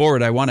move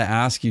forward, I want to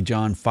ask you,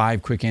 John,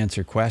 5 quick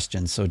answer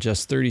questions. So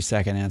just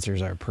 30-second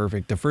answers are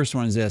perfect. The first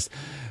one is this: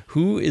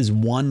 who is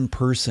one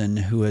person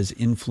who has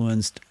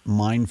influenced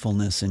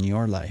mindfulness in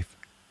your life?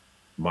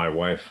 My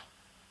wife.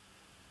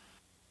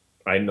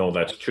 I know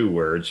that's 2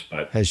 words,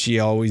 but... Has she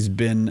always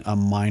been a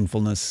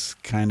mindfulness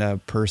kind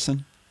of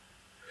person?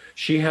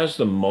 She has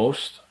the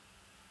most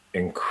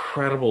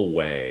incredible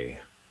way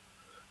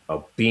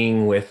of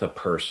being with a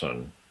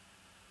person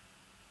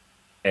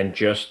and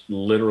just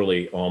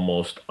literally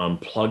almost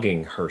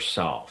unplugging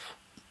herself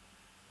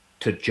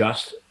to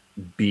just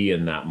be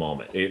in that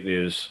moment. It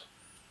is,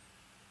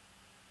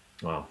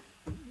 well,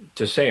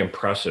 to say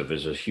impressive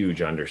is a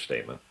huge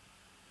understatement.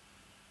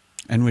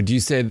 And would you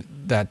say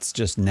that's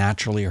just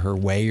naturally her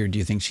way, or do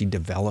you think she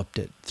developed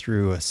it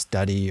through a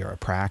study or a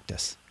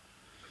practice?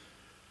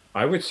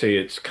 I would say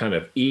it's kind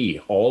of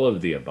all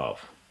of the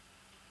above.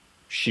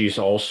 She's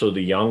also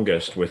the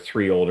youngest with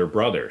 3 older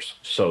brothers.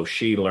 So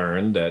she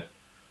learned that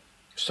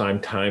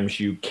sometimes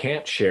you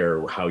can't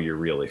share how you're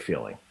really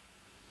feeling.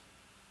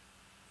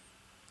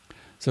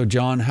 So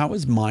John, how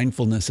has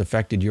mindfulness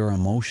affected your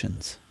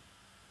emotions?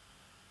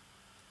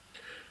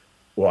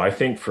 Well, I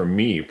think for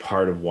me,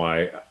 part of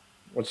why,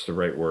 what's the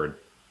right word?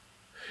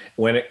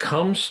 When it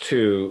comes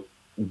to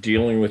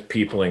dealing with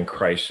people in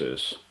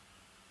crisis,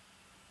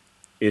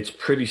 it's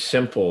pretty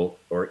simple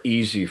or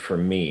easy for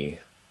me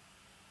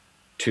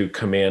to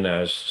come in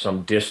as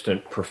some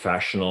distant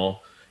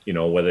professional,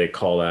 whether they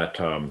call that,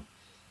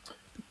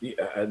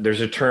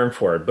 there's a term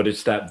for it, but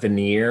it's that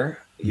veneer,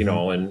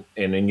 and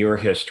in your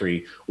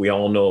history, we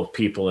all know of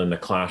people in the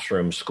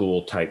classroom,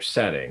 school type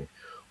setting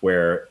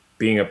where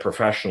being a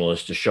professional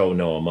is to show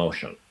no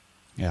emotion.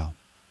 Yeah.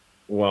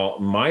 Well,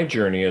 my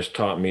journey has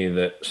taught me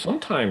that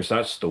sometimes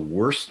that's the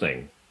worst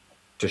thing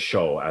to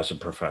show as a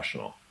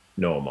professional,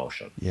 no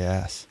emotion.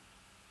 Yes.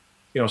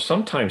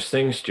 Sometimes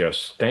things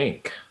just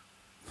stink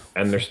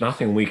and there's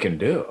nothing we can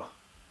do.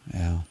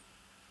 Yeah.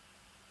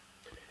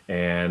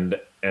 And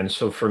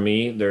so for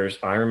me,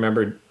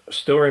 I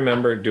still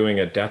remember doing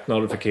a death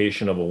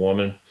notification of a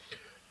woman.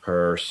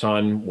 Her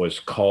son was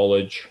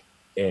college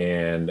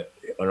and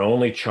an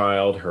only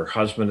child. Her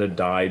husband had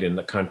died in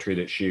the country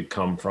that she had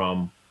come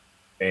from.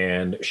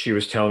 And she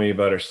was telling me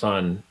about her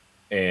son.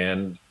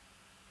 And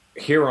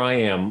here I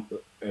am,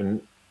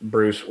 and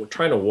Bruce, we're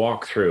trying to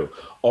walk through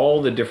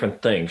all the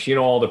different things,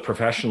 all the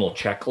professional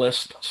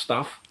checklist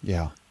stuff.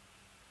 Yeah.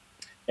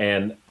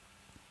 And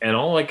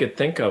all I could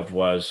think of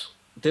was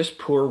this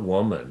poor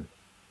woman.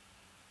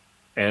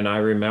 And I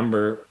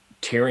remember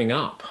tearing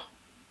up.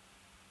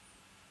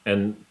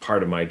 And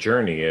part of my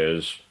journey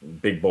is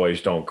big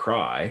boys don't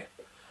cry.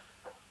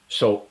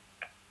 So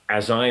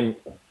as I'm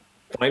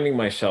finding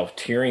myself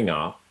tearing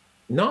up,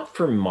 not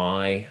for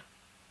my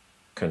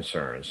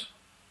concerns,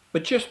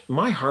 but just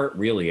my heart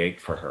really ached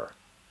for her.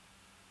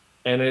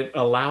 And it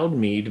allowed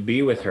me to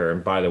be with her.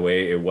 And by the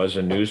way, it was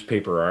a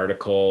newspaper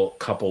article a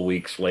couple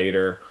weeks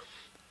later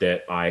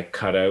that I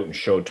cut out and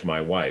showed to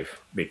my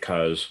wife,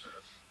 because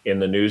in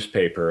the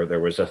newspaper, there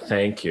was a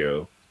thank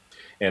you.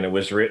 And it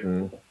was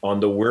written, on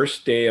the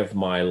worst day of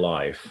my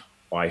life,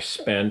 I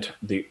spent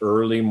the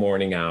early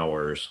morning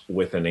hours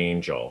with an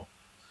angel.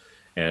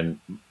 And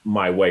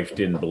my wife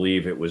didn't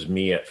believe it was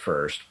me at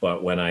first,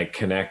 but when I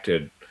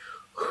connected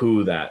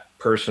who that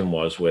person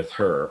was with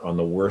her on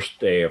the worst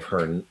day of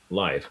her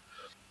life,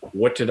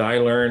 what did I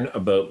learn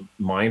about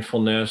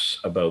mindfulness,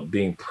 about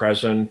being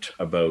present,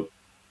 about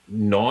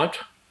not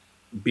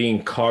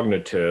being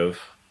cognitive,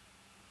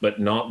 but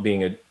not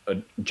being a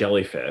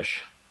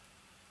jellyfish,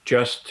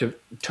 just to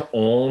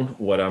own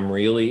what I'm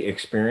really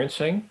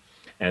experiencing,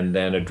 and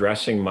then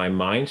addressing my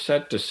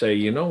mindset to say,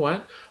 you know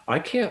what, I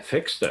can't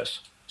fix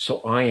this.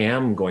 So I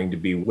am going to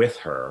be with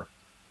her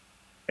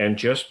and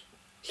just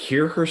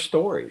hear her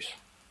stories.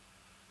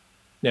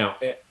 Now,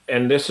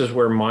 and this is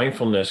where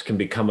mindfulness can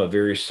become a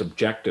very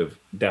subjective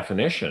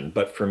definition.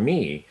 But for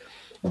me,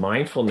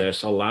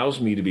 mindfulness allows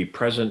me to be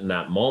present in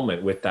that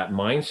moment with that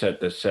mindset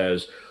that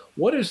says,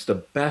 what is the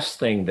best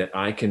thing that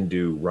I can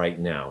do right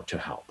now to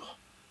help?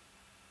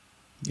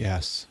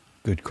 Yes,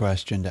 good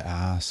question to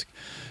ask.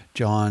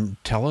 John,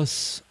 tell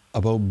us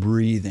about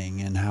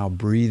breathing and how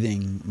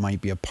breathing might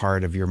be a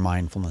part of your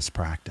mindfulness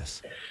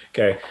practice.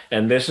 Okay.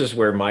 And this is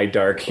where my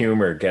dark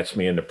humor gets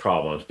me into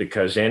problems,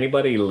 because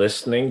anybody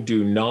listening,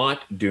 do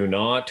not,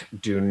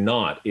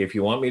 if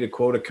you want me to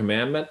quote a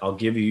commandment, I'll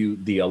give you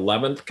the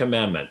 11th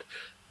commandment,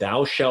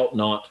 thou shalt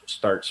not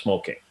start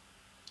smoking.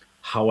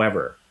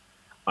 However,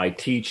 I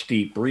teach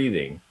deep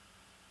breathing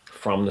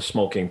from the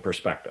smoking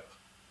perspective.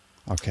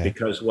 Okay.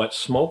 Because what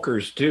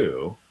smokers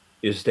do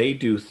is they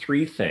do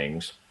three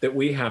things that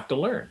we have to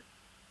learn.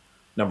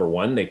 Number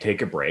one, they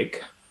take a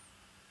break.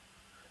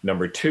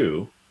 Number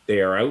two,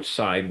 they are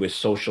outside with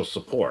social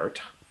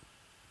support.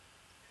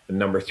 And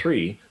number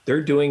three,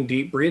 they're doing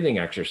deep breathing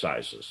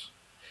exercises.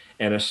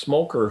 And a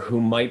smoker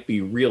who might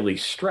be really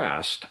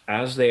stressed,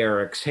 as they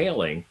are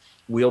exhaling,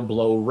 will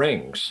blow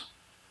rings.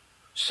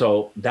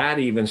 So that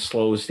even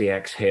slows the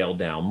exhale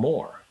down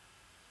more.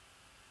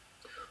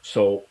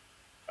 So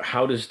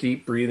how does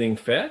deep breathing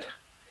fit?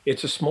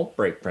 It's a smoke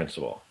break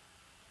principle.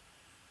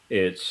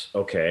 It's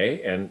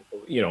okay. And,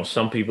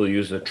 some people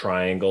use the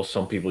triangle,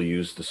 some people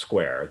use the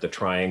square, the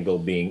triangle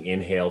being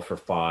inhale for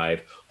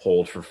 5,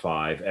 hold for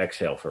 5,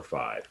 exhale for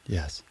 5.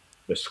 Yes.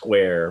 The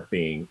square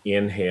being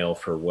inhale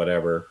for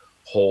whatever,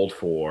 hold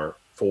for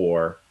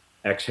 4,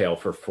 exhale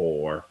for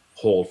 4,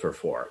 hold for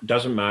 4. It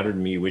doesn't matter to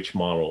me which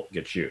model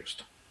gets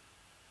used.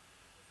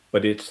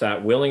 But it's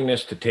that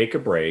willingness to take a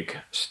break,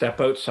 step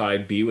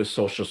outside, be with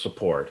social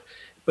support,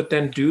 but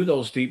then do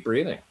those deep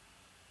breathing.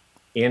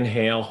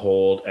 Inhale,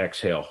 hold,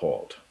 exhale,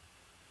 hold.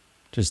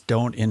 Just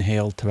don't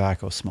inhale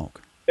tobacco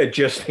smoke. Thank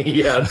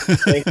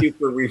you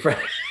for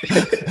refreshing.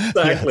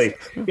 Exactly.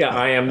 Yes. Yeah,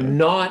 I am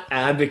not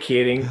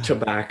advocating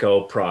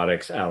tobacco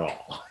products at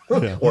all,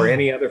 or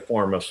any other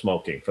form of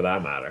smoking for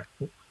that matter.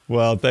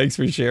 Well, thanks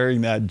for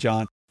sharing that,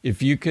 John.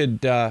 If you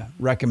could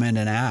recommend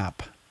an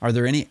app, are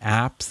there any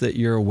apps that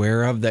you're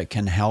aware of that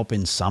can help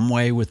in some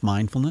way with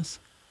mindfulness?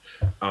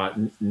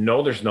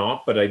 No, there's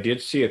not, but I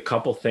did see a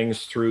couple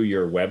things through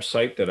your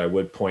website that I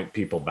would point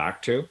people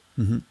back to.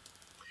 Mm-hmm.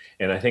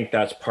 And I think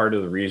that's part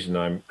of the reason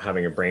I'm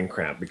having a brain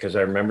cramp, because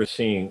I remember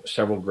seeing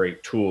several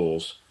great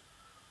tools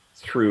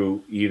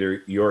through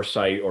either your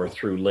site or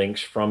through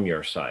links from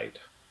your site.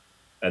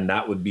 And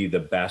that would be the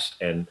best.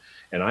 And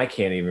I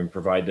can't even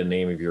provide the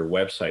name of your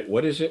website.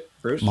 What is it,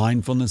 Bruce?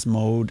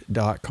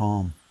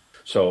 Mindfulnessmode.com.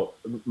 So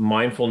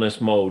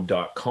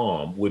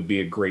mindfulnessmode.com would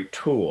be a great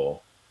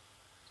tool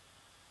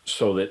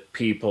so that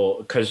people,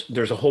 because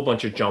there's a whole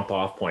bunch of jump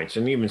off points,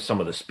 and even some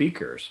of the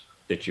speakers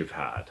that you've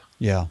had.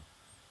 Yeah.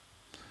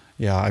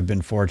 Yeah, I've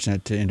been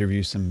fortunate to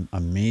interview some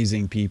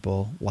amazing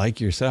people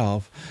like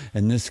yourself,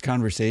 and this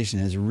conversation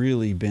has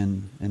really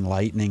been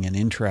enlightening and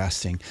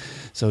interesting.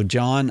 So,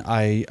 John,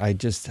 I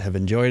just have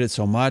enjoyed it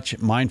so much.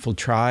 Mindful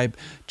Tribe,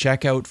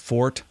 check out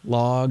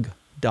fortlog.co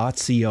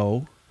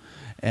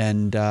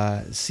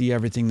and see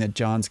everything that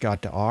John's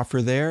got to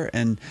offer there.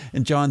 And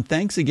John,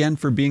 thanks again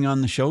for being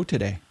on the show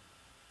today.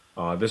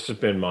 This has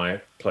been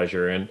my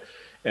pleasure. And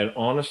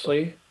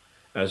honestly,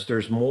 as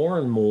there's more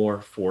and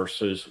more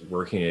forces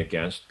working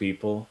against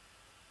people,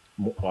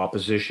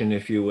 opposition,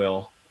 if you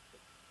will,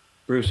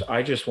 Bruce,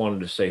 I just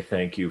wanted to say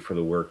thank you for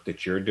the work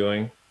that you're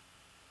doing,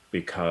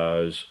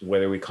 because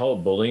whether we call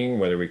it bullying,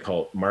 whether we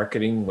call it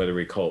marketing, whether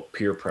we call it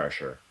peer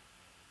pressure,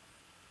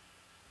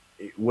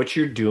 what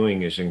you're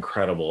doing is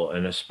incredible.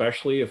 And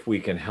especially if we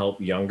can help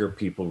younger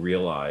people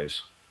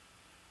realize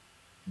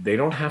they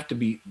don't have to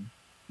be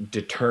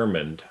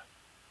determined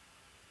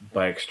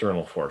by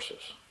external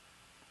forces.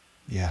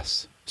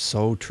 Yes,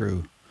 so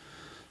true.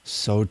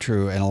 So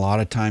true. And a lot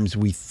of times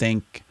we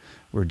think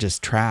we're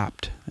just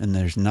trapped and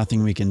there's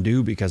nothing we can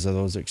do because of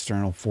those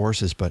external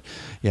forces. But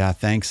yeah,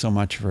 thanks so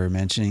much for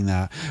mentioning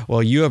that.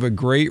 Well, you have a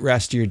great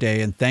rest of your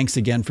day, and thanks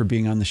again for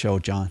being on the show,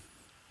 John.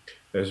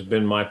 It's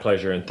been my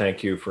pleasure, and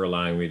thank you for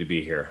allowing me to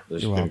be here.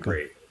 This has been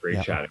great.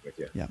 Great chatting with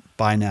you. Yeah.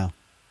 Bye now.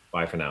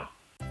 Bye for now.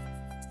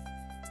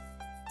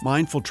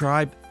 Mindful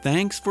Tribe,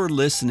 thanks for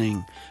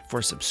listening,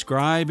 for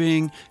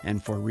subscribing,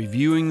 and for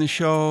reviewing the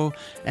show,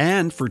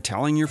 and for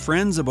telling your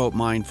friends about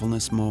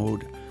Mindfulness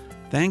Mode.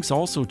 Thanks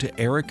also to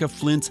Erica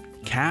Flint's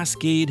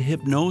Cascade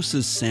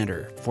Hypnosis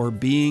Center for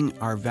being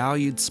our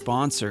valued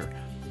sponsor.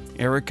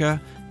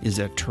 Erica is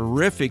a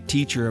terrific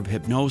teacher of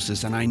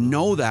hypnosis, and I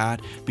know that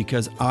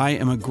because I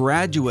am a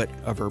graduate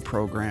of her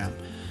program.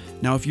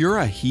 Now, if you're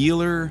a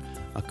healer,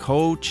 a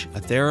coach, a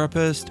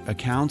therapist, a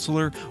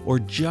counselor, or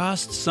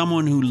just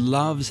someone who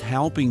loves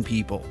helping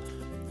people,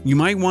 you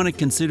might want to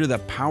consider the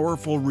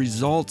powerful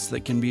results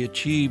that can be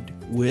achieved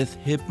with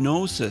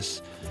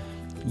hypnosis.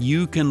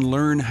 You can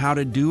learn how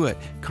to do it.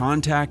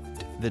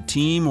 Contact the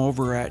team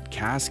over at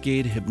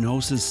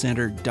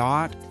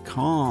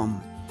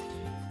CascadeHypnosisCenter.com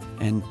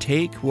and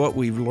take what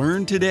we've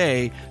learned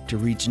today to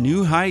reach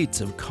new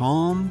heights of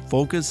calm,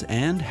 focus,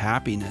 and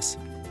happiness.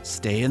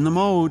 Stay in the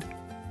mode.